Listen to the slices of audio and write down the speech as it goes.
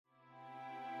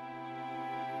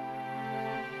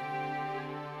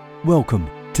Welcome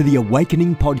to the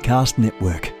Awakening Podcast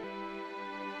Network.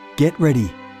 Get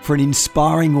ready for an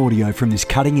inspiring audio from this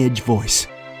cutting-edge voice.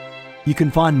 You can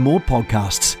find more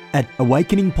podcasts at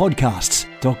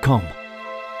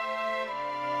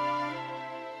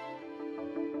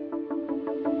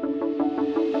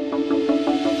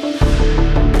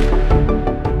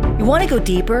You want to go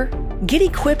deeper? Get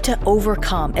equipped to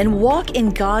overcome and walk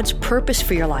in God's purpose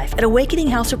for your life at Awakening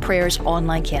House of Prayer's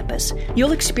online campus.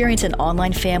 You'll experience an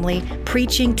online family,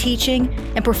 preaching, teaching,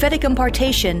 and prophetic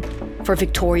impartation for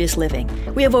victorious living.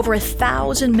 We have over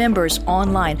 1,000 members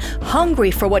online, hungry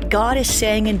for what God is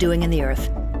saying and doing in the earth.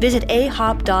 Visit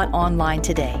ahop.online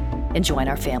today and join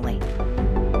our family.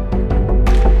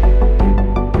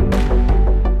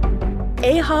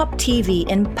 AHOP TV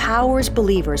empowers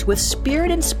believers with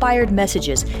Spirit-inspired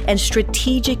messages and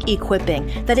strategic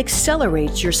equipping that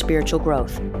accelerates your spiritual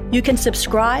growth. You can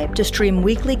subscribe to stream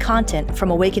weekly content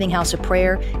from Awakening House of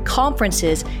Prayer,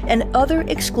 conferences, and other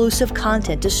exclusive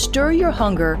content to stir your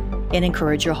hunger and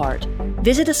encourage your heart.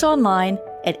 Visit us online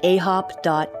at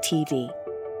ahop.tv.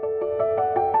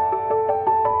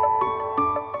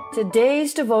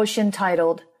 Today's devotion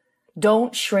titled,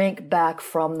 Don't Shrink Back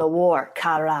from the War.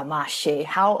 Karamashe.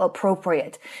 How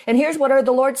appropriate. And here's what I heard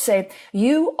the Lord say.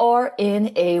 You are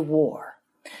in a war,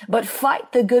 but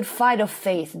fight the good fight of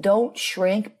faith. Don't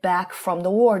shrink back from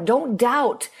the war. Don't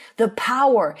doubt the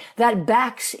power that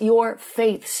backs your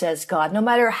faith, says God. No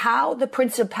matter how the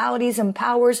principalities and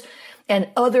powers and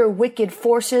other wicked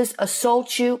forces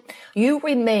assault you, you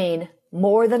remain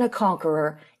more than a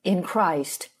conqueror in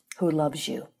Christ who loves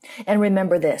you. And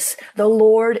remember this, the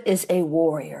Lord is a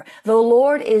warrior. The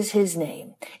Lord is his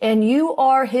name, and you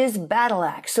are his battle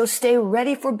axe. So stay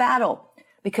ready for battle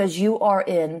because you are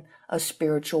in a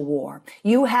spiritual war.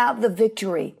 You have the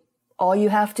victory. All you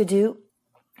have to do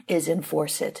is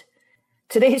enforce it.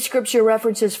 Today's scripture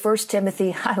references 1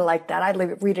 Timothy. I like that.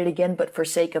 I'd read it again, but for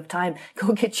sake of time,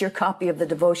 go get your copy of the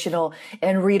devotional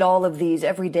and read all of these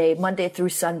every day, Monday through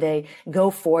Sunday.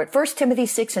 Go for it. 1 Timothy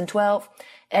 6:12.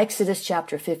 Exodus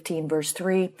chapter 15, verse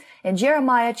 3, and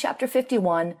Jeremiah chapter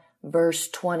 51, verse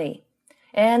 20.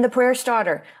 And the prayer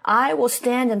starter, I will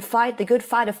stand and fight the good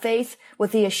fight of faith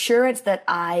with the assurance that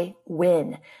I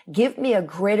win. Give me a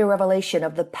greater revelation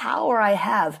of the power I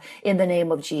have in the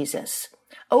name of Jesus.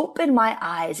 Open my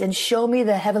eyes and show me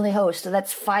the heavenly host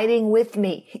that's fighting with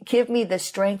me. Give me the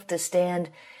strength to stand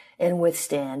and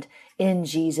withstand in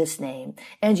Jesus' name.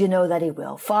 And you know that he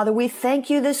will. Father, we thank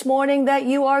you this morning that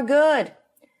you are good,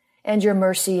 and your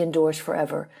mercy endures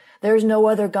forever. There's no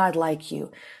other God like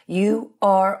you. You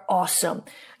are awesome.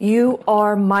 You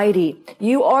are mighty.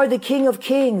 You are the King of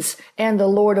Kings and the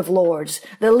Lord of Lords,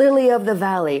 the lily of the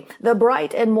valley, the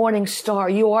bright and morning star.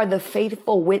 You are the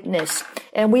faithful witness,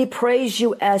 and we praise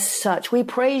you as such. We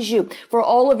praise you for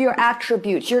all of your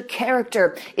attributes. Your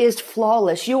character is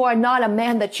flawless. You are not a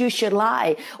man that you should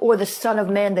lie, or the son of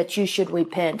man that you should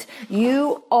repent.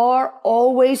 You are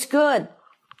always good.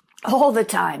 All the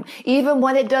time, even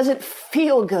when it doesn't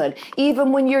feel good,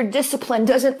 even when your discipline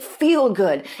doesn't feel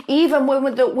good, even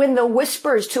when the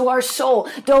whispers to our soul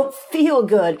don't feel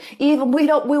good, even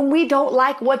when we don't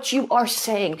like what you are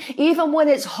saying, even when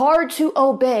it's hard to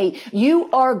obey,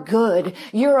 you are good.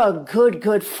 You're a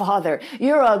good Father.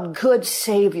 You're a good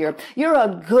Savior. You're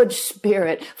a good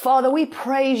Spirit. Father, we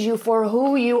praise you for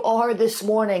who you are this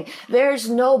morning. There's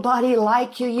nobody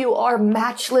like you. You are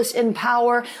matchless in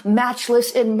power,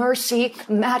 matchless in mercy,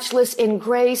 matchless in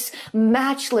grace,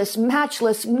 matchless.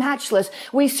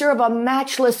 We serve a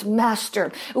matchless master.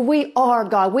 We are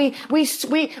God. We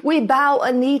bow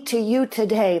a knee to you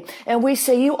today, and we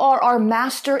say you are our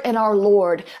master and our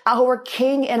Lord, our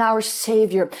King and our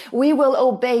Savior. We will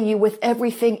obey you with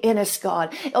everything in us,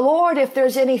 God. Lord, if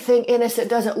there's anything in us that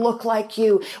doesn't look like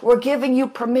you, we're giving you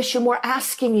permission. We're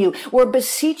asking you. We're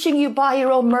beseeching you by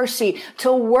your own mercy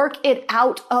to work it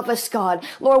out of us, God.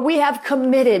 Lord, we have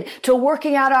committed to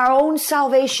working out our own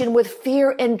salvation with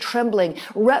fear and trembling,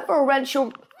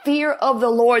 reverential fear of the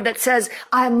Lord that says,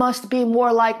 I must be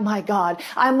more like my God.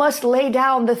 I must lay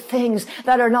down the things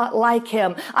that are not like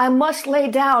him. I must lay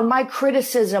down my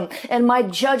criticism and my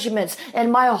judgments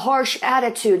and my harsh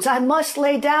attitudes. I must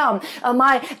lay down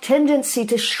my tendency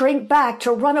to shrink back,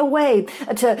 to run away,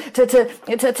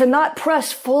 to not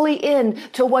press fully in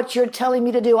to what you're telling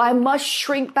me to do. I must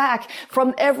shrink back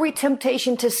from every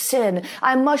temptation to sin.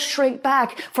 I must shrink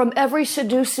back from every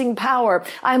seducing power.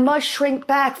 I must shrink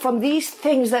back from these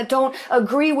things that don't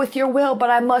agree with your will, but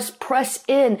I must press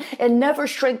in and never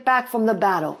shrink back from the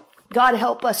battle. God,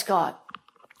 help us, God.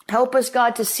 Help us,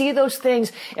 God, to see those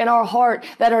things in our heart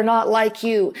that are not like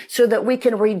you so that we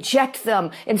can reject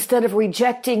them instead of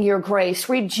rejecting your grace.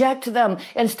 Reject them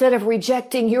instead of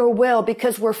rejecting your will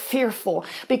because we're fearful,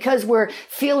 because we're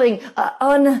feeling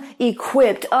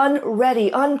unequipped,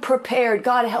 unready, unprepared.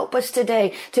 God, help us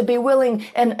today to be willing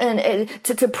and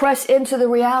to press into the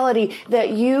reality that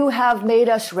you have made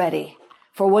us ready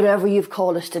for whatever you've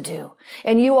called us to do.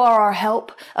 And you are our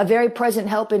help, a very present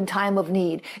help in time of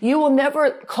need. You will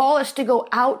never call us to go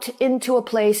out into a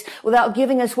place without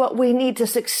giving us what we need to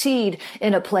succeed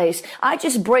in a place. I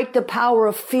just break the power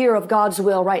of fear of God's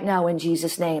will right now in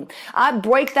Jesus' name. I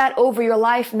break that over your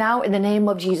life now in the name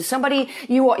of Jesus. Somebody,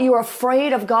 you are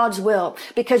afraid of God's will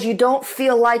because you don't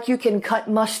feel like you can cut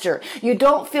muster. You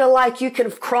don't feel like you can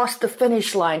cross the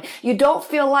finish line. You don't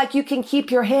feel like you can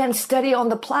keep your hand steady on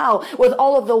the plow with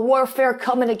all of the warfare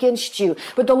coming against you.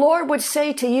 But the Lord would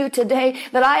say to you today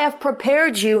that I have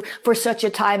prepared you for such a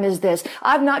time as this.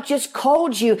 I've not just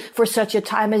called you for such a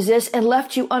time as this and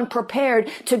left you unprepared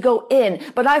to go in,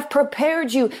 but I've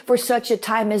prepared you for such a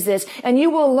time as this. And you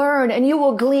will learn and you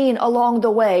will glean along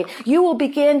the way. You will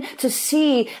begin to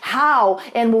see how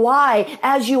and why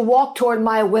as you walk toward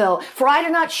my will. For I do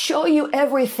not show you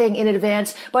everything in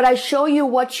advance, but I show you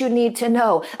what you need to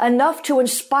know, enough to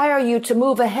inspire you to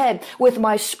move ahead with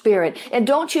my spirit. And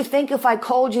don't you think if I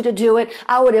called you to do it,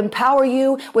 I would empower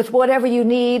you with whatever you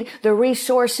need, the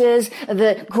resources,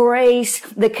 the grace,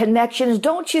 the connections.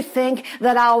 Don't you think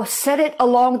that I'll set it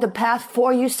along the path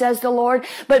for you, says the Lord?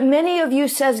 But many of you,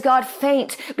 says God,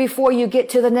 faint before you get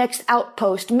to the next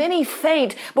outpost. Many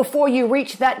faint before you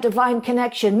reach that divine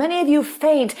connection. Many of you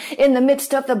faint in the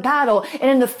midst of the battle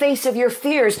and in the face of your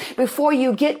fears before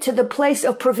you get to the place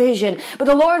of provision. But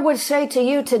the Lord would say to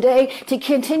you today to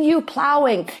continue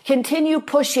plowing, continue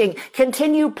pushing,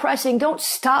 continue pressing. Don't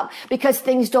stop because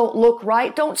things don't look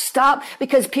right. Don't stop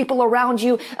because people around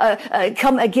you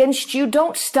come against you.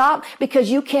 Don't stop because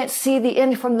you can't see the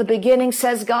end from the beginning,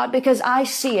 says God, because I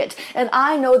see it and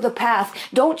I know the path.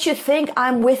 Don't you think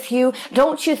I'm with you?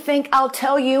 Don't you think I'll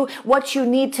tell you what you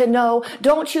need to know?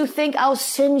 Don't you think I'll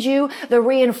send you the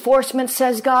reinforcement,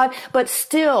 says God? But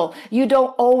still, you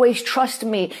don't always trust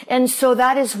me. And so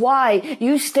that is why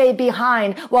you stay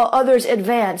behind while others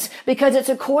advance, because it's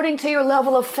according to your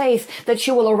level of faith that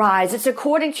you will arise. It's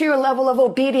according to your level of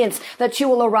obedience that you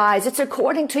will arise. It's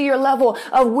according to your level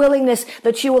of willingness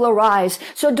that you will arise.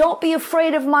 So don't be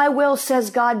afraid of my will, says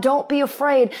God. Don't be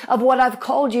afraid of what I've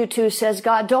called you to, says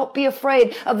God. Don't be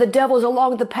afraid of the devils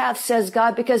along the path, says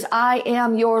God, because I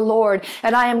am your Lord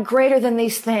and I am greater than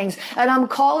these things. And I'm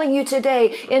calling you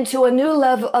today into a new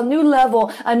level,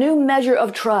 a new measure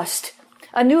of trust,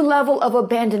 a new level of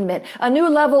abandonment, a new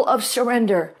level of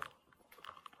surrender,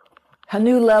 a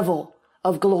new level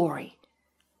of glory.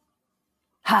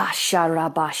 Father,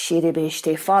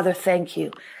 thank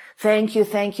you. Thank you,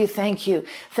 thank you, thank you.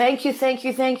 Thank you, thank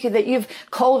you, thank you that you've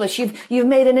called us. You've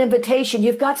made an invitation.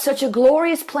 You've got such a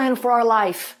glorious plan for our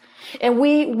life. And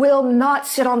we will not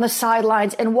sit on the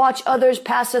sidelines and watch others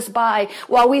pass us by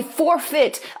while we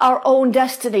forfeit our own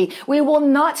destiny. We will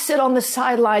not sit on the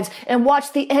sidelines and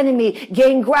watch the enemy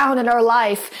gain ground in our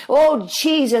life. Oh,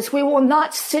 Jesus, we will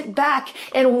not sit back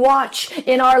and watch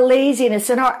in our laziness,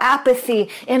 in our apathy,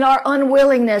 in our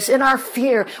unwillingness, in our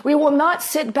fear. We will not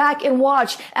sit back and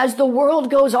watch as the world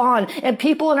goes on and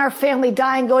people in our family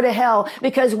die and go to hell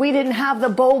because we didn't have the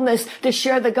boldness to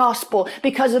share the gospel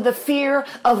because of the fear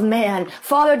of man.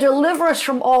 Father, deliver us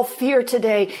from all fear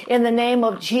today in the name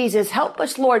of Jesus. Help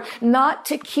us, Lord, not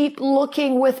to keep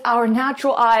looking with our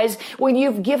natural eyes when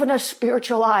you've given us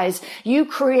spiritual eyes. You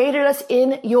created us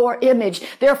in your image.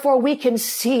 Therefore, we can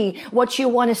see what you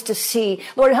want us to see.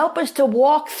 Lord, help us to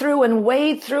walk through and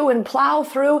wade through and plow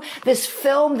through this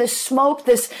film, this smoke,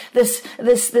 this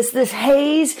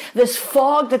haze, this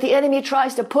fog that the enemy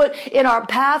tries to put in our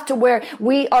path to where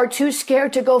we are too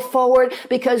scared to go forward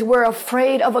because we're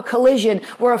afraid of a collision.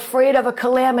 We're afraid of a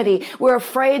calamity. We're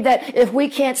afraid that if we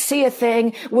can't see a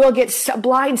thing, we'll get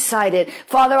blindsided.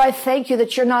 Father, I thank you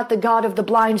that you're not the God of the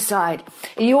blind side.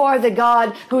 You are the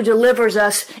God who delivers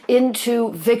us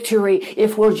into victory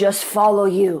if we'll just follow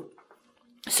you.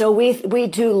 So we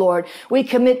do, Lord. We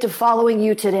commit to following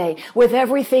you today with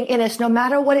everything in us, no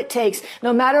matter what it takes,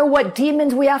 no matter what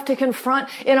demons we have to confront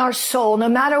in our soul, no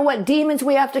matter what demons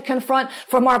we have to confront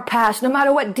from our past, no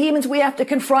matter what demons we have to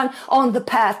confront on the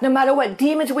path, no matter what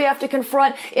demons we have to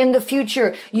confront in the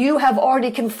future. You have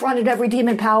already confronted every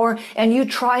demon power and you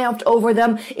triumphed over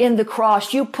them in the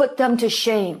cross. You put them to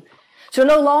shame. So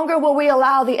no longer will we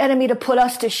allow the enemy to put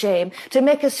us to shame, to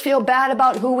make us feel bad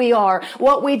about who we are,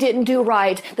 what we didn't do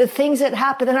right, the things that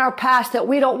happened in our past that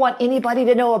we don't want anybody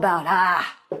to know about.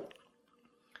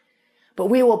 But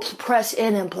we will press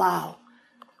in and plow.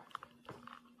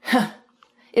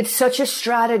 It's such a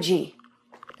strategy.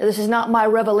 This is not my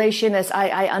revelation as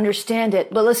I understand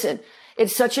it, but listen,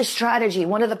 it's such a strategy.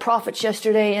 One of the prophets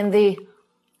yesterday in the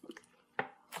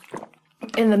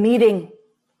meeting,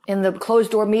 in the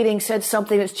closed door meeting, said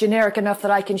something that's generic enough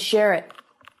that I can share it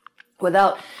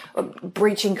without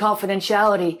breaching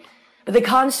confidentiality. But the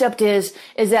concept is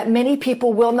that many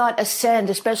people will not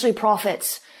ascend, especially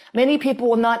prophets. Many people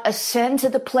will not ascend to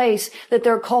the place that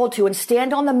they're called to and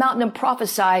stand on the mountain and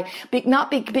prophesy,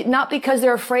 not because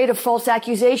they're afraid of false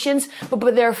accusations,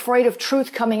 but they're afraid of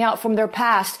truth coming out from their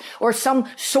past or some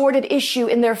sordid issue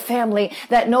in their family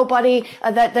that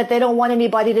that they don't want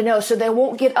anybody to know. So they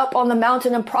won't get up on the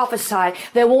mountain and prophesy.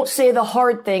 They won't say the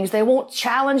hard things. They won't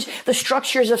challenge the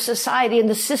structures of society and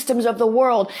the systems of the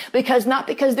world not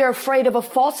because they're afraid of a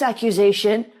false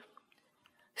accusation.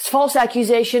 False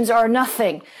accusations are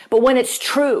nothing. But when it's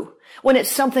true, when it's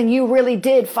something you really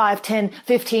did 5, 10,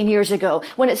 15 years ago,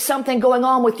 when it's something going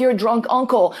on with your drunk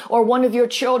uncle or one of your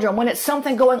children, when it's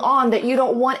something going on that you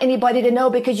don't want anybody to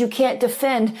know because you can't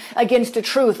defend against the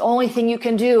truth, only thing you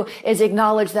can do is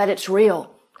acknowledge that it's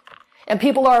real. And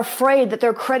people are afraid that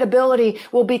their credibility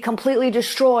will be completely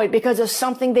destroyed because of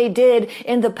something they did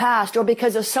in the past or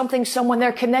because of something someone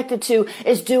they're connected to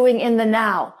is doing in the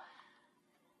now.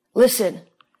 Listen.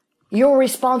 You're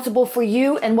responsible for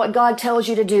you and what God tells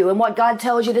you to do and what God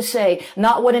tells you to say,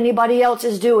 not what anybody else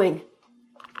is doing.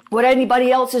 What anybody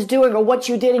else is doing or what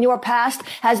you did in your past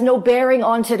has no bearing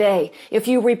on today. If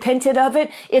you repented of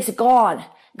it, it's gone.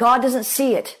 God doesn't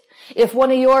see it. If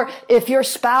your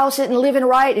spouse isn't living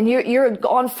right and you're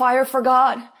on fire for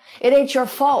God, it ain't your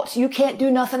fault. You can't do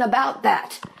nothing about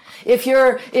that. If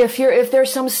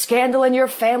there's some scandal in your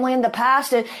family in the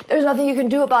past, there's nothing you can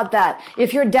do about that.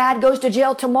 If your dad goes to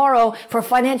jail tomorrow for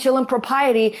financial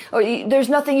impropriety, there's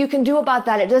nothing you can do about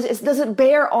that. It doesn't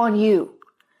bear on you.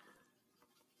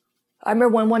 I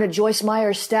remember when one of Joyce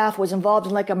Meyer's staff was involved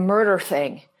in like a murder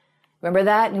thing. Remember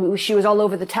that? And she was all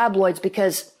over the tabloids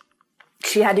because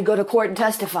she had to go to court and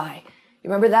testify. You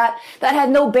remember that? That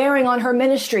had no bearing on her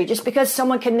ministry. Just because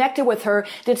someone connected with her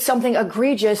did something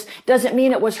egregious doesn't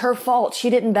mean it was her fault.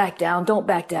 She didn't back down. Don't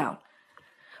back down.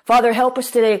 Father, help us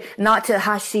today not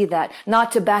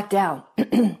to back down.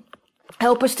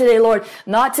 Help us today, Lord,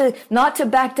 not to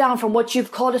back down from what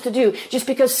you've called us to do just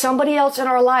because somebody else in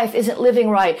our life isn't living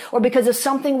right or because of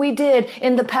something we did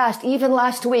in the past, even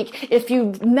last week. If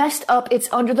you messed up,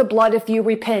 it's under the blood if you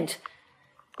repent.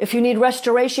 If you need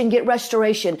restoration, get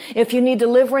restoration. If you need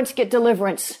deliverance, get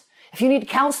deliverance. If you need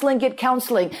counseling, get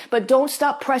counseling. But don't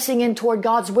stop pressing in toward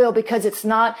God's will because it's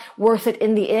not worth it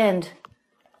in the end.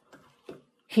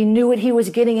 He knew what he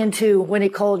was getting into when he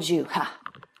called you.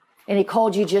 And he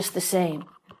called you just the same.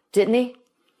 Didn't he?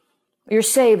 You're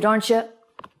saved, aren't you?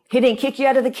 He didn't kick you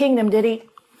out of the kingdom, did he?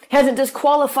 Hasn't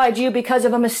disqualified you because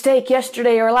of a mistake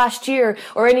yesterday or last year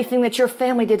or anything that your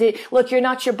family did. Look, you're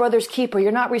not your brother's keeper.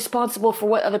 You're not responsible for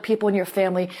what other people in your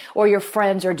family or your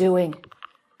friends are doing.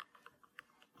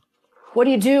 What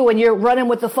do you do when you're running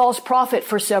with the false prophet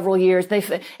for several years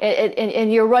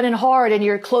and you're running hard and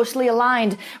you're closely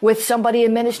aligned with somebody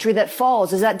in ministry that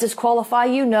falls? Does that disqualify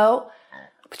you? No.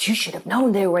 But you should have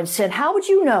known they were in sin. How would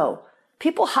you know?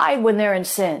 People hide when they're in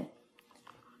sin.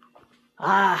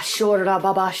 Father,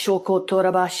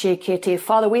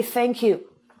 we thank you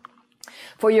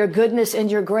for your goodness and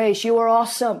your grace. You are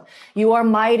awesome. You are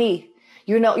mighty.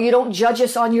 You don't judge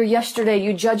us on your yesterday.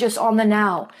 You judge us on the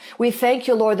now. We thank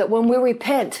you, Lord, that when we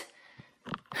repent,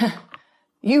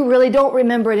 you really don't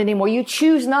remember it anymore. You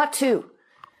choose not to.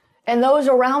 And those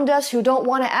around us who don't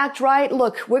want to act right,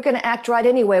 look, we're going to act right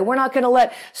anyway. We're not going to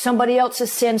let somebody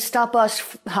else's sin stop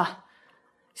us.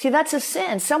 See, that's a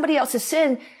sin. Somebody else's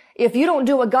sin. If you don't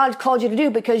do what God called you to do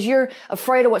because you're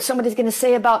afraid of what somebody's going to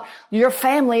say about your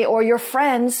family or your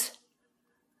friends,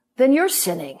 then you're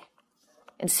sinning.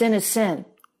 And sin is sin.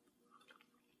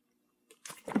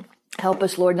 Help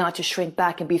us, Lord, not to shrink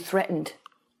back and be threatened.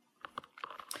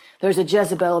 There's a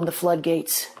Jezebel in the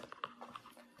floodgates.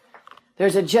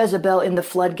 There's a Jezebel in the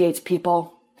floodgates,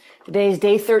 people. Today is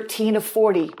day 13 of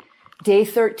 40. Day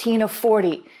 13 of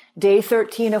 40. Day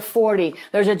 13 of 40.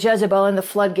 There's a Jezebel in the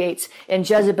floodgates, and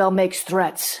Jezebel makes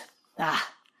threats.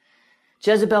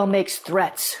 Jezebel makes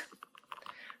threats.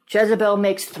 Jezebel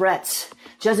makes threats.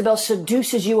 Jezebel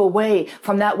seduces you away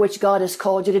from that which God has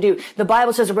called you to do. The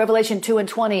Bible says in Revelation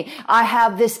 2:20, I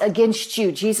have this against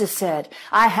you. Jesus said,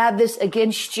 I have this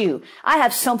against you. I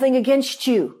have something against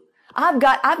you. I've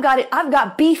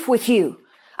got beef with you.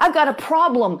 I've got a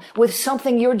problem with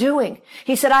something you're doing.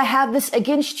 He said, I have this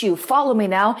against you. Follow me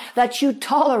now, that you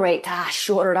tolerate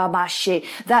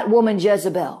that woman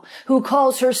Jezebel, who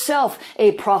calls herself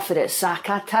a prophetess,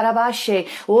 to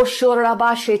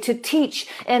teach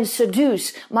and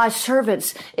seduce my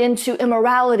servants into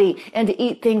immorality and to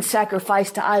eat things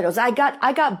sacrificed to idols. I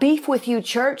got beef with you,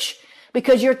 church,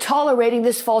 because you're tolerating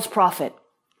this false prophet.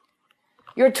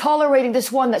 You're tolerating this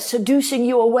one that's seducing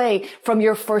you away from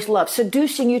your first love,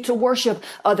 seducing you to worship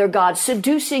other gods,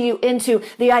 seducing you into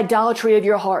the idolatry of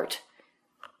your heart.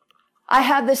 I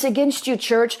have this against you,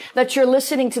 church, that you're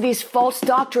listening to these false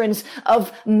doctrines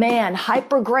of man,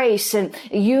 hyper grace and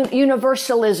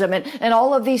universalism and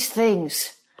all of these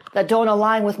things that don't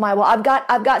align with my will. I've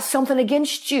got something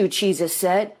against you, Jesus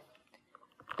said.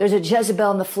 There's a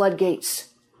Jezebel in the floodgates.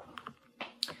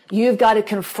 You've got to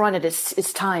confront it.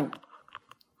 It's time.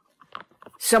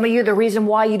 Some of you, the reason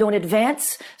why you don't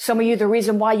advance. Some of you, the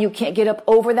reason why you can't get up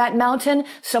over that mountain.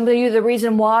 Some of you, the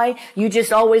reason why you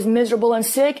just always miserable and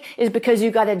sick is because you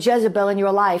got a Jezebel in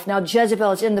your life. Now,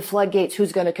 Jezebel is in the floodgates.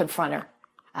 Who's going to confront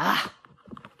her?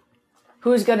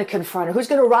 Who's going to confront her? Who's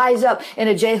going to rise up in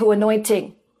a Jehu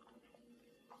anointing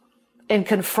and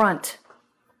confront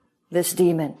this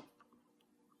demon?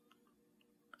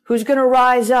 Who's going to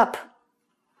rise up?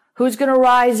 Who's going to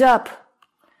rise up?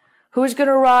 Who's going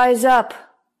to rise up?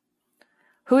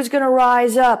 Who's going to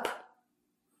rise up?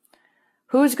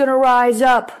 Who's going to rise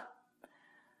up?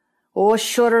 Oh,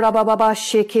 there's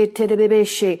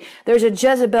a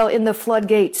Jezebel in the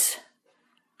floodgates.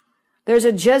 There's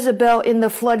a Jezebel in the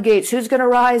floodgates. Who's going to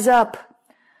rise up?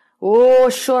 Oh,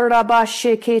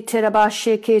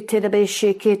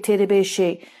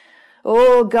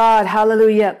 oh God,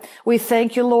 hallelujah. We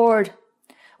thank you, Lord.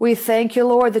 We thank you,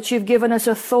 Lord, that you've given us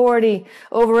authority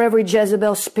over every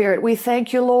Jezebel spirit. We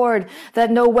thank you, Lord, that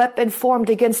no weapon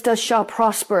formed against us shall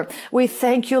prosper. We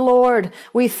thank you, Lord.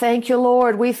 We thank you,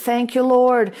 Lord. We thank you,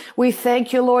 Lord. We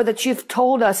thank you, Lord, that you've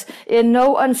told us in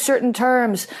no uncertain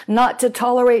terms not to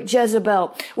tolerate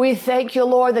Jezebel. We thank you,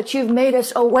 Lord, that you've made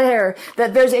us aware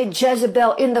that there's a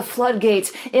Jezebel in the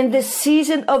floodgates, in this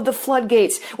season of the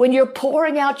floodgates, when you're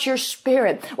pouring out your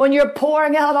spirit, when you're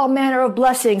pouring out all manner of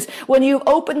blessings, when you've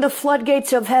opened the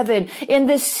floodgates of heaven in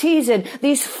this season,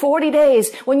 these 40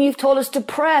 days, when you've told us to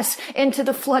press into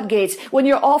the floodgates, when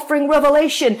you're offering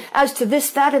revelation as to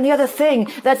this, that, and the other thing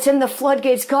that's in the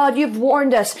floodgates. God, you've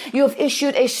warned us. You have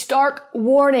issued a stark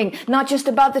warning, not just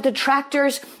about the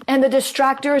detractors and the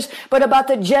distractors, but about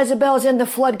the Jezebels in the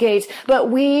floodgates.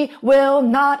 But we will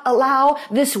not allow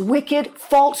this wicked,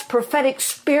 false, prophetic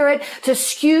spirit to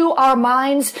skew our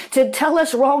minds, to tell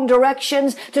us wrong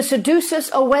directions, to seduce us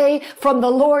away from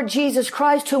the Lord Jesus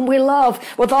Christ, whom we love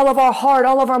with all of our heart,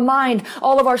 all of our mind,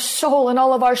 all of our soul, and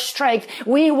all of our strength.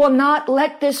 We will not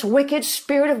let this wicked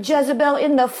spirit of Jezebel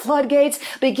in the floodgates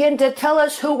begin to tell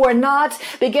us who we're not,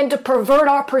 begin to pervert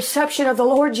our perception of the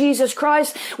Lord Jesus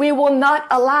Christ. We will not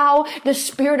allow the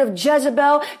spirit of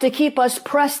Jezebel to keep us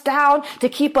pressed down, to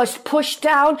keep us pushed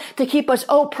down, to keep us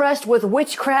oppressed with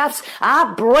witchcrafts.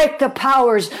 I break the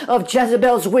powers of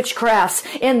Jezebel's witchcrafts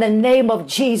in the name of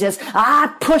Jesus.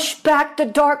 I push back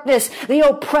the darkness, the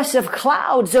oppressive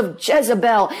clouds of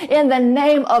Jezebel in the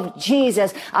name of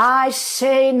Jesus. I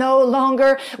say no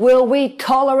longer will we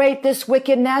tolerate this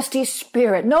wicked, nasty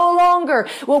spirit. No longer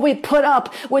will we put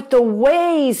up with the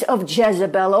ways of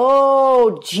Jezebel.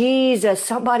 Oh, Jesus,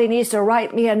 somebody needs to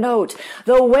write me a note.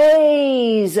 The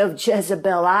ways of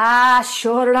Jezebel.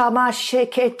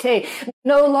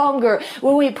 No longer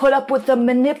will we put up with the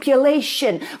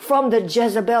manipulation from the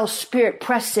Jezebel spirit,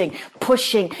 pressing,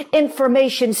 pushing,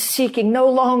 information seeking. No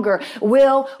longer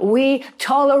will we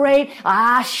tolerate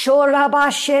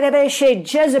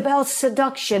Jezebel's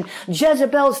seduction,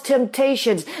 Jezebel's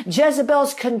temptations,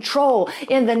 Jezebel's control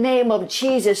in the name of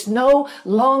Jesus. No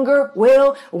longer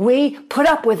will we put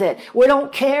up with it. We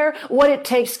don't care what it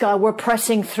takes, God. We're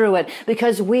pressing through it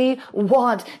because we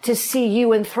want to see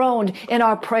you enthroned in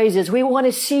our praises. We want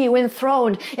to see you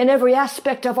enthroned in every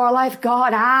aspect of our life.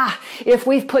 God, if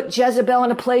we've put Jezebel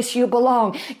in a place you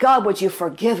belong, God, would you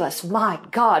forgive us? My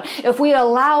God, if we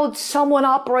allowed someone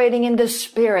operating in the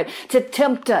spirit to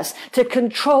tempt us, to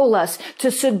control us,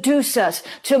 to seduce us,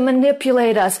 to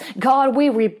manipulate us, God, we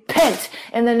repent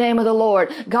in the name of the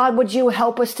Lord. God, would you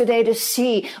help us today to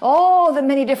see all the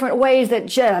many different ways that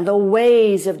the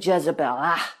ways of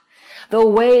Jezebel, the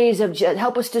ways of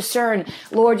help us discern,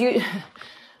 Lord,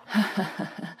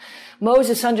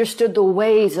 Moses understood the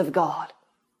ways of God.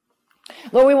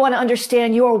 Lord, we want to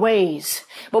understand your ways,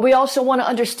 but we also want to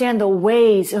understand the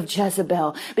ways of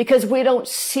Jezebel, because we don't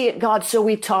see it, God, so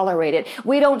we tolerate it.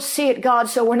 We don't see it, God,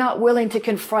 so we're not willing to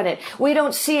confront it. We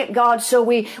don't see it, God, so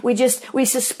we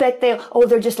suspect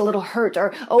they're just a little hurt,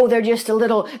 or, they're just a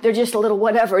little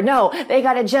whatever. No, they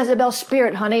got a Jezebel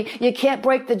spirit, honey. You can't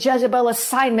break the Jezebel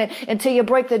assignment until you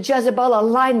break the Jezebel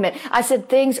alignment. I said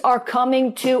things are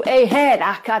coming to a head.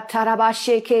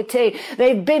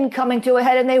 They've been coming to a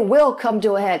head, and they will come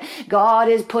to a head. God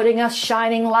is putting a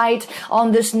shining light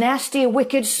on this nasty,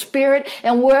 wicked spirit,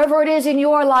 and wherever it is in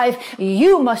your life,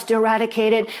 you must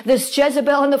eradicate it. This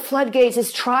Jezebel in the floodgates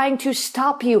is trying to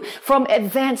stop you from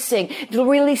advancing,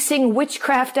 releasing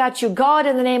witchcraft at you. God,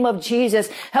 in the name of Jesus,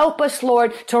 help us,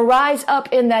 Lord, to rise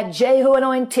up in that Jehu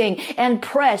anointing and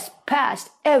press past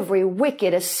every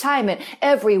wicked assignment,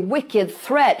 every wicked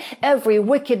threat, every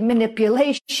wicked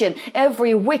manipulation,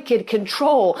 every wicked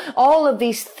control, all of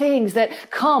these things that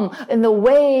come in the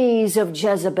ways of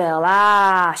Jezebel.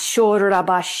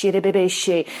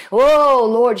 Oh,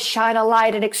 Lord, shine a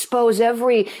light and expose here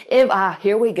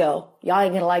we go. Y'all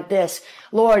ain't gonna like this.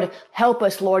 Lord, help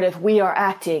us, Lord, if we are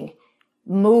acting,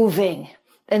 moving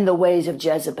in the ways of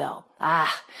Jezebel.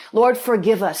 Lord,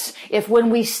 forgive us if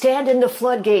when we stand in the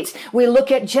floodgates, we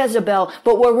look at Jezebel,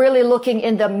 but we're really looking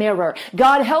in the mirror.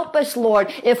 God, help us,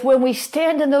 Lord, if when we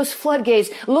stand in those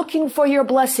floodgates, looking for your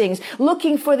blessings,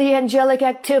 looking for the angelic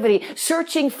activity,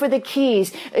 searching for the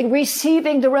keys,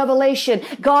 receiving the revelation,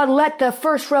 God, let the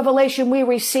first revelation we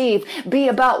receive be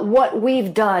about what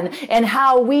we've done and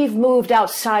how we've moved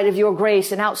outside of your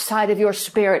grace and outside of your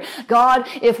spirit. God,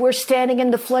 if we're standing in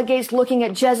the floodgates looking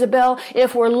at Jezebel,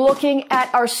 if we're looking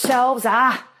at ourselves,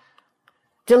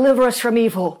 deliver us from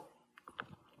evil.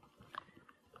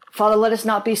 Father, let us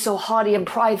not be so haughty and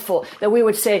prideful that we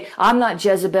would say, I'm not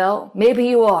Jezebel. Maybe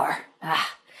you are.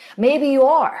 Maybe you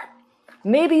are.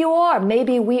 Maybe you are.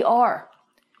 Maybe we are.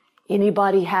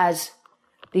 Anybody has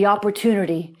the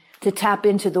opportunity to tap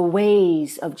into the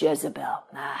ways of Jezebel.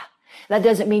 That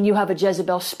doesn't mean you have a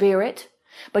Jezebel spirit,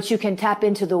 but you can tap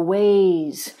into the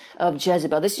ways of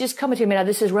Jezebel. This is just coming to me now.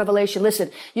 This is revelation. Listen,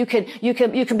 you can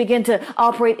begin to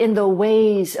operate in the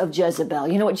ways of Jezebel.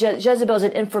 You know what? Jezebel is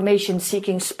an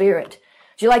information-seeking spirit.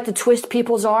 Do you like to twist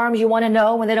people's arms? You want to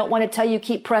know when they don't want to tell you,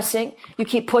 keep pressing, you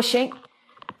keep pushing.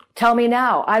 Tell me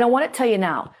now. I don't want to tell you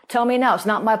now. Tell me now. It's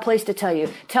not my place to tell you.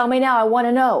 Tell me now. I want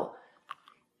to know.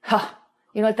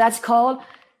 You know what that's called?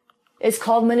 It's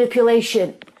called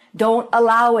manipulation. Don't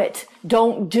allow it.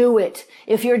 Don't do it.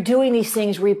 If you're doing these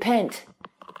things, repent.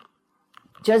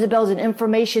 Jezebel's an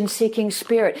information-seeking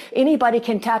spirit. Anybody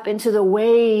can tap into the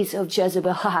ways of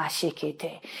Jezebel.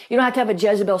 You don't have to have a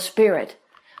Jezebel spirit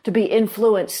to be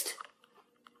influenced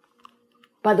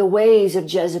by the ways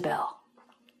of Jezebel.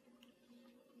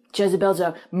 Jezebel's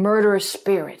a murderous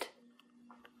spirit.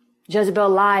 Jezebel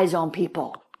lies on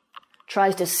people,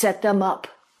 tries to set them up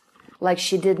like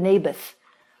she did Naboth.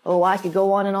 Oh, I could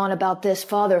go on and on about this.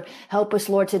 Father, help us,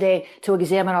 Lord, today to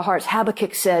examine our hearts.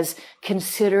 Habakkuk says,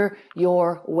 consider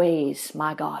your ways,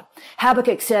 my God.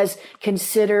 Habakkuk says,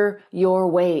 consider your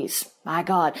ways, my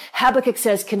God. Habakkuk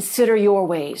says, consider your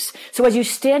ways. So as you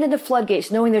stand in the floodgates,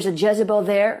 knowing there's a Jezebel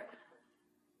there,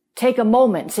 take a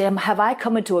moment and say, have I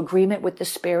come into agreement with the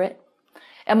Spirit?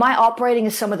 Am I operating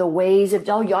in some of the ways of,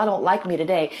 y'all don't like me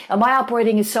today. Am I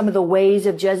operating in some of the ways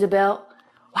of Jezebel?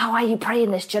 Wow, why are you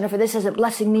praying this, Jennifer? This isn't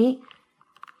blessing me.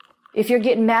 If you're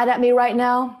getting mad at me right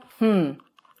now,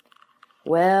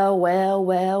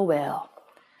 well.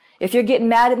 If you're getting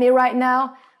mad at me right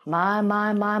now, my.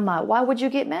 Why would you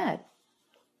get mad?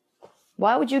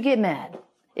 Why would you get mad?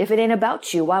 If it ain't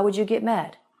about you, why would you get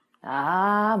mad?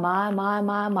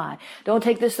 My. Don't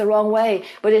take this the wrong way,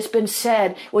 but it's been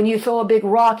said, when you throw a big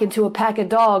rock into a pack of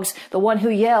dogs, the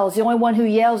only one who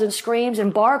yells and screams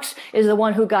and barks is the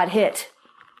one who got hit.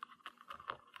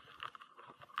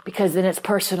 Because then it's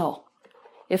personal.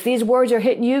 If these words are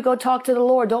hitting you, go talk to the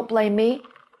Lord. Don't blame me.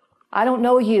 I don't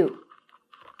know you.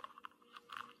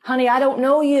 Honey, I don't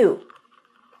know you.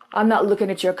 I'm not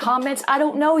looking at your comments. I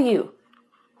don't know you.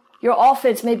 Your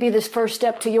offense may be this first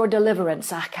step to your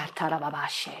deliverance. I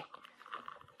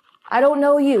don't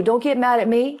know you. Don't get mad at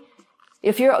me.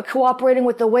 If you're cooperating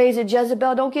with the ways of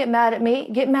Jezebel, don't get mad at me.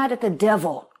 Get mad at the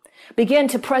devil. Begin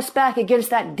to press back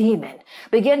against that demon.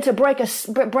 Begin to break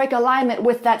alignment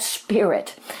with that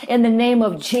spirit. In the name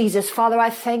of Jesus, Father,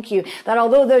 I thank you that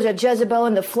although there's a Jezebel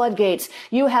in the floodgates,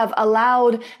 you have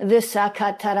allowed this,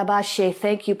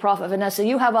 thank you, Prophet Vanessa,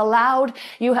 you have allowed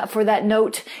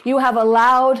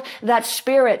that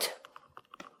spirit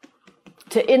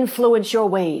to influence your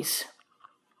ways.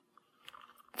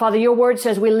 Father, your word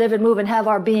says we live and move and have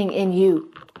our being in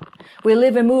you. We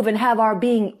live and move and have our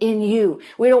being in you.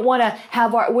 We don't want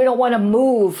to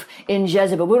move in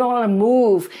Jezebel. We don't want to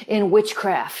move in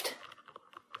witchcraft.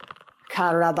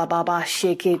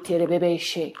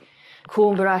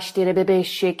 Kumbrashtere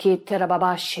bebeshe ketera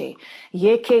babashe.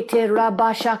 Yekete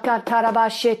rabashaka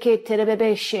tarabashe ketera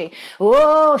bebeshe.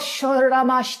 Oh,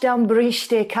 shoramashtam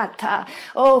brishte kata.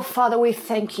 Oh, Father, we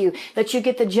thank you that you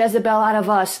get the Jezebel out of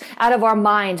us, out of our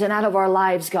minds, and out of our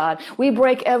lives, God. We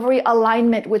break every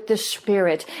alignment with the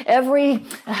Spirit, every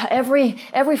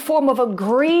form of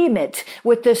agreement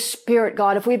with the Spirit,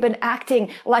 God. If we've been acting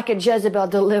like a Jezebel,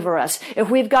 deliver us. If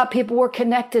we've got people we're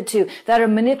connected to that are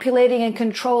manipulating and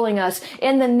controlling us,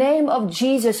 in the name of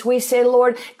Jesus, we say,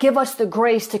 Lord, give us the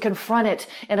grace to confront it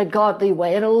in a godly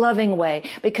way, in a loving way,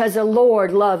 because the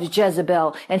Lord loves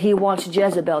Jezebel and he wants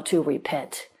Jezebel to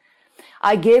repent.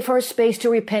 I gave her space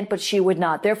to repent, but she would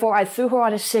not. Therefore, I threw her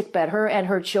on a sickbed, her and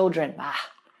her children.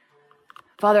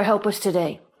 Father, help us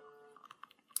today.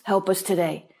 Help us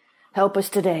today. Help us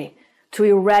today to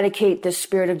eradicate the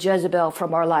spirit of Jezebel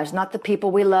from our lives. Not the people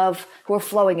we love who are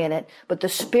flowing in it, but the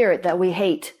spirit that we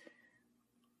hate.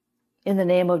 In the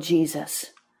name of Jesus.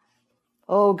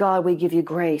 Oh God, we give you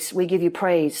grace. We give you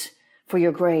praise for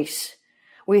your grace.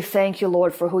 We thank you,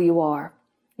 Lord, for who you are.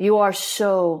 You are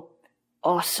so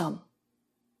awesome.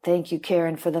 Thank you,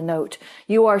 Karen, for the note.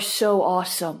 You are so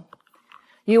awesome.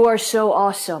 You are so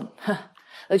awesome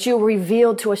that you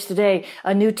revealed to us today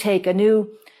a new take, a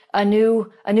new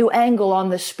angle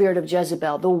on the spirit of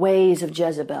Jezebel, the ways of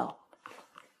Jezebel.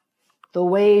 The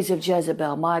ways of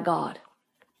Jezebel, my God.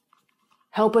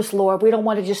 Help us, Lord. We don't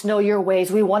want to just know your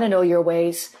ways. We want to know your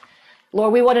ways.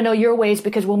 Lord, we want to know your ways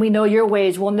because when we know your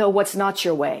ways, we'll know what's not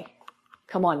your way.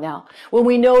 Come on now. When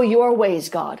we know your ways,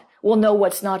 God, we'll know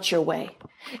what's not your way.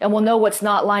 And we'll know what's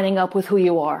not lining up with who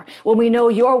you are. When we know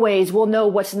your ways, we'll know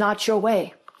what's not your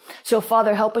way. So,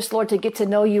 Father, help us, Lord, to get to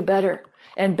know you better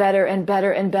and better and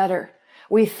better and better.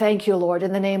 We thank you, Lord,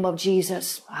 in the name of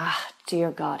Jesus.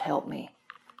 Dear God, help me.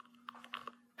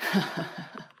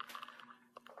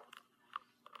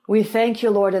 We thank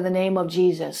you, Lord, in the name of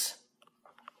Jesus.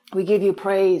 We give you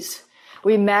praise.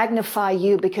 We magnify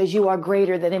you because you are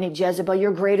greater than any Jezebel.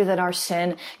 You're greater than our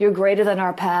sin. You're greater than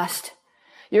our past.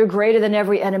 You're greater than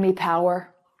every enemy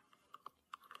power.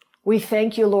 We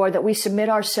thank you, Lord, that we submit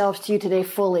ourselves to you today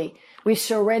fully. We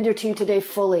surrender to you today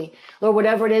fully. Lord,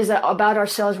 whatever it is about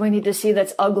ourselves we need to see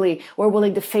that's ugly, we're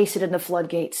willing to face it in the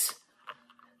floodgates.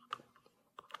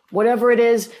 Whatever it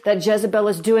is that Jezebel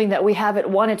is doing that we haven't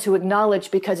wanted to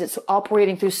acknowledge because it's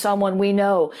operating through someone we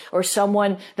know or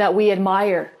someone that we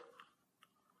admire,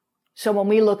 someone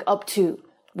we look up to.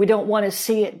 We don't want to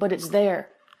see it, but it's there.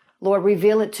 Lord,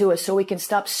 reveal it to us so we can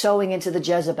stop sowing into the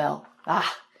Jezebel.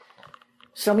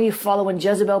 Some of you following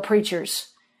Jezebel preachers.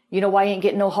 You know why you ain't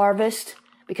getting no harvest?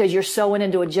 Because you're sowing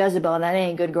into a Jezebel and that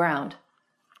ain't good ground.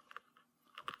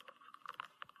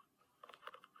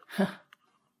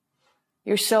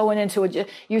 You're sowing into a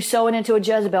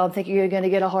Jezebel and thinking you're going to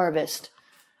get a harvest.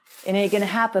 It ain't going to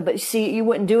happen. But see, you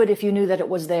wouldn't do it if you knew that it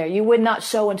was there. You would not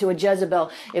sow into a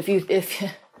Jezebel if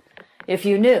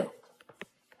you knew.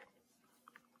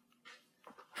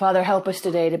 Father, help us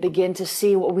today to begin to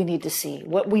see what we need to see,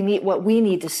 what we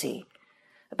need to see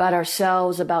about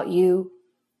ourselves, about you,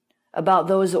 about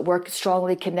those that we're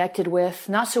strongly connected with,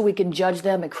 not so we can judge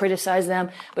them and criticize them,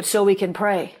 but so we can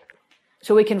pray.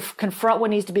 So we can confront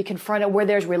what needs to be confronted, where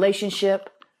there's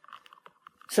relationship,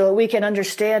 so that we can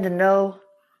understand and know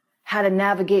how to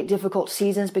navigate difficult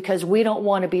seasons, because we don't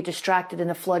want to be distracted in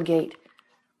the floodgate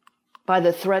by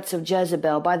the threats of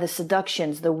Jezebel, by the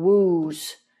seductions, the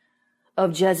woos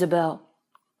of Jezebel,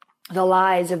 the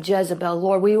lies of Jezebel.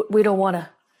 Lord, we don't want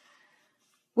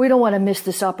to miss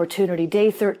this opportunity.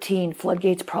 Day 13,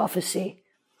 Floodgates Prophecy.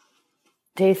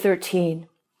 Day 13,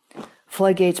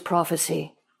 Floodgates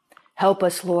Prophecy. Help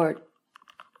us, Lord.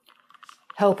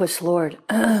 Help us, Lord.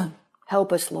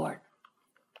 Help us, Lord,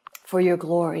 for your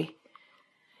glory.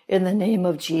 In the name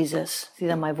of Jesus. See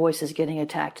that my voice is getting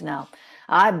attacked now.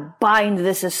 I bind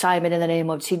this assignment in the name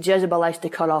of... See, Jezebel likes to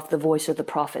cut off the voice of the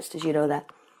prophets. Did you know that?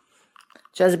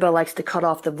 Jezebel likes to cut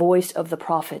off the voice of the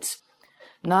prophets.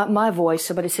 Not my voice.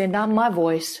 Somebody say, not my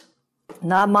voice.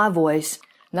 Not my voice.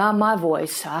 Not my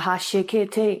voice.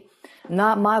 Ahashikete.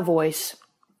 Not my voice.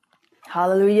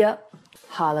 Hallelujah.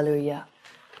 Hallelujah.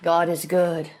 God is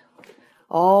good.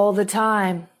 All the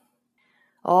time.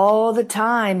 All the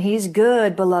time. He's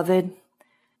good, beloved.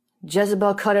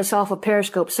 Jezebel cut us off of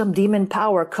Periscope. Some demon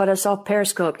power cut us off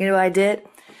Periscope. You know what I did?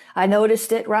 I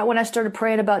noticed it right when I started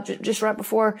praying about, just right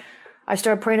before I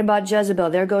started praying about Jezebel.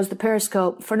 There goes the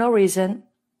Periscope for no reason.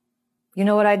 You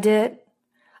know what I did?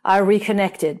 I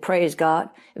reconnected. Praise God.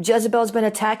 If Jezebel's been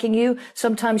attacking you,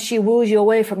 sometimes she woos you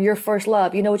away from your first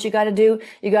love. You know what you got to do?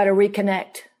 You got to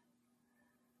reconnect.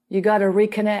 You got to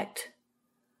reconnect.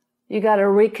 You got to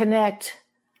reconnect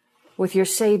with your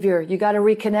Savior. You got to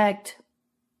reconnect.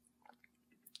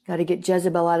 Got to get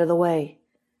Jezebel out of the way.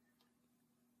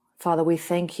 Father, we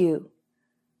thank you.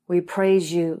 We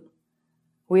praise you.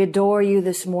 We adore you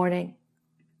this morning.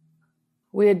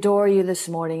 We adore you this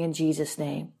morning in Jesus'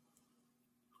 name.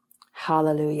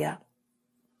 Hallelujah.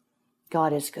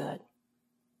 God is good.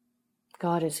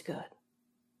 God is good.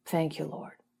 Thank you,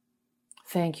 Lord.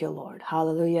 Thank you, Lord.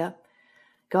 Hallelujah.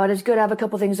 God is good. I have a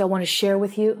couple things I want to share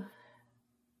with you.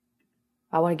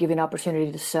 I want to give you an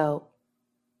opportunity to sow.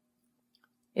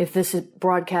 If this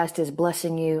broadcast is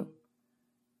blessing you,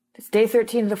 it's day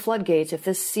 13 of the floodgates. If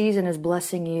this season is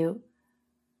blessing you,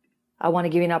 I want to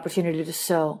give you an opportunity to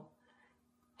sow.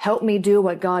 Help me do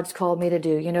what God's called me to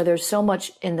do. You know, there's so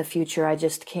much in the future. I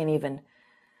just can't even,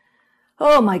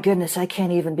 oh my goodness, I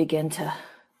can't even begin to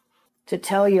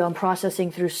tell you. I'm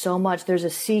processing through so much. There's a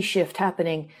sea shift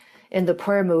happening in the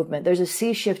prayer movement. There's a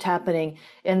sea shift happening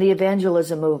in the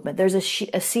evangelism movement. There's a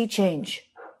sea change.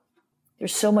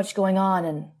 There's so much going on,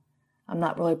 and I'm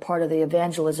not really part of the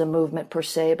evangelism movement per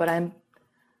se, but I'm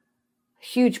a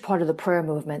huge part of the prayer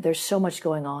movement. There's so much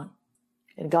going on,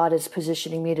 and God is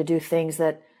positioning me to do things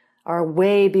that are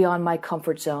way beyond my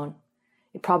comfort zone.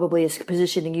 It probably is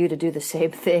positioning you to do the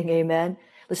same thing. Amen.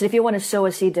 Listen, if you want to sow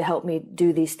a seed to help me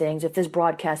do these things, if this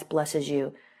broadcast blesses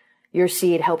you, your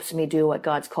seed helps me do what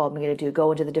God's called me to do.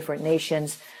 Go into the different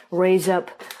nations, raise up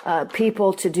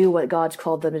people to do what God's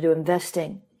called them to do,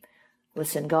 investing.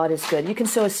 Listen, God is good. You can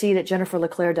sow a seed at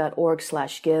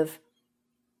jenniferleclaire.org/give.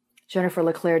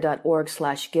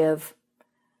 jenniferleclaire.org/give.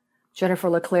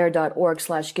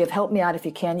 jenniferleclaire.org/give. Help me out if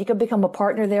you can. You can become a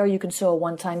partner there. You can sow a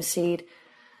one-time seed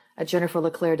at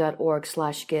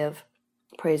jenniferleclaire.org/give.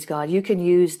 Praise God. You can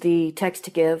use the text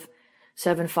to give,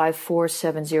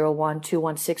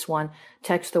 754-701-2161.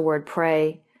 Text the word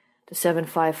pray to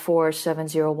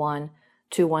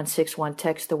 754-701-2161.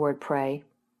 Text the word pray.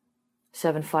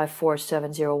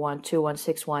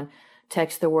 754-701-2161.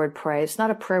 Text the word pray. It's not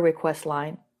a prayer request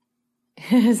line.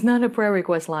 It's not a prayer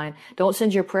request line. Don't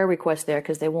send your prayer request there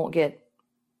because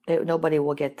nobody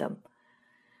will get them.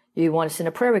 You want to send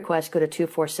a prayer request, go to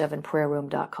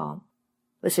 247prayerroom.com.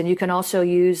 Listen, you can also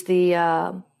use the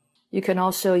PayPal,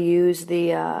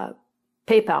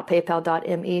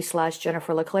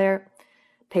 paypal.me/JenniferLeClaire,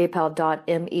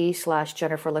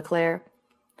 paypal.me/JenniferLeClaire,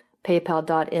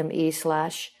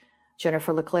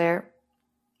 paypal.me/JenniferLeClaire.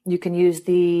 You can use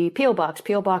the P.O. Box,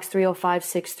 P.O. Box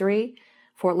 30563,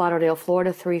 Fort Lauderdale,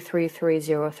 Florida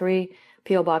 33303,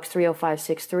 P.O. Box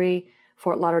 30563,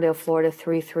 Fort Lauderdale, Florida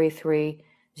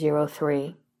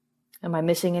 33303. Am I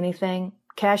missing anything?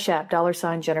 Cash App,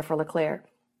 $Jennifer LeClaire.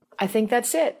 I think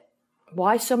that's it.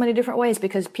 Why so many different ways?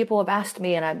 Because people have asked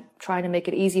me, and I'm trying to make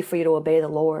it easy for you to obey the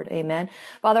Lord. Amen.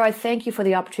 Father, I thank you for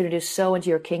the opportunity to sow into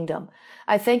your kingdom.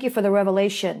 I thank you for the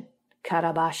revelation,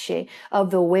 Karabashe,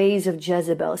 of the ways of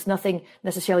Jezebel. It's nothing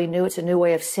necessarily new. It's a new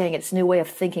way of saying it. It's a new way of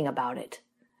thinking about it.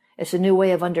 It's a new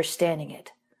way of understanding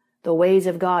it. The ways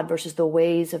of God versus the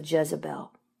ways of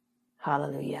Jezebel.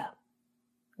 Hallelujah.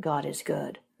 God is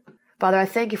good. Father, I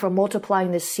thank you for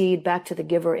multiplying this seed back to the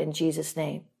giver in Jesus'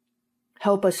 name.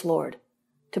 Help us, Lord,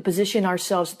 to position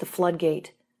ourselves at the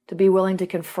floodgate, to be willing to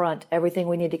confront everything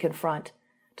we need to confront,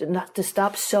 to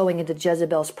stop sowing into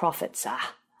Jezebel's prophets.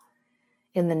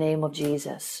 In the name of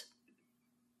Jesus.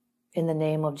 In the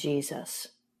name of Jesus.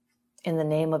 In the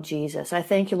name of Jesus. I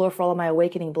thank you, Lord, for all of my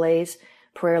Awakening Blaze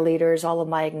prayer leaders, all of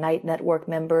my Ignite Network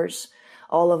members,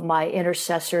 all of my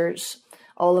intercessors,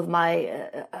 all of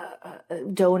my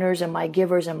donors and my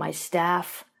givers and my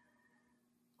staff,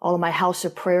 all of my House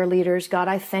of Prayer leaders. God,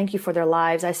 I thank you for their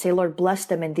lives. I say, Lord, bless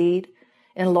them indeed.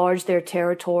 Enlarge their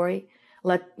territory.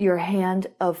 Let your hand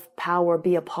of power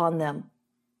be upon them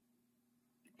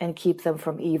and keep them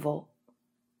from evil.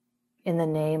 In the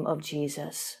name of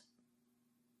Jesus.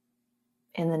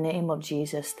 In the name of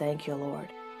Jesus, thank you, Lord.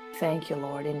 Thank you,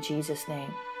 Lord, in Jesus'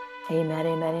 name. Amen,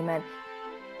 amen, amen.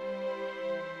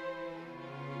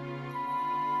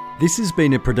 This has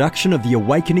been a production of the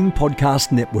Awakening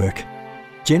Podcast Network.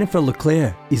 Jennifer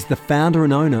LeClaire is the founder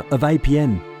and owner of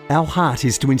APN. Our heart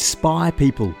is to inspire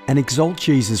people and exalt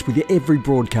Jesus with every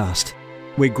broadcast.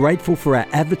 We're grateful for our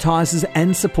advertisers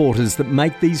and supporters that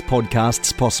make these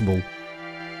podcasts possible.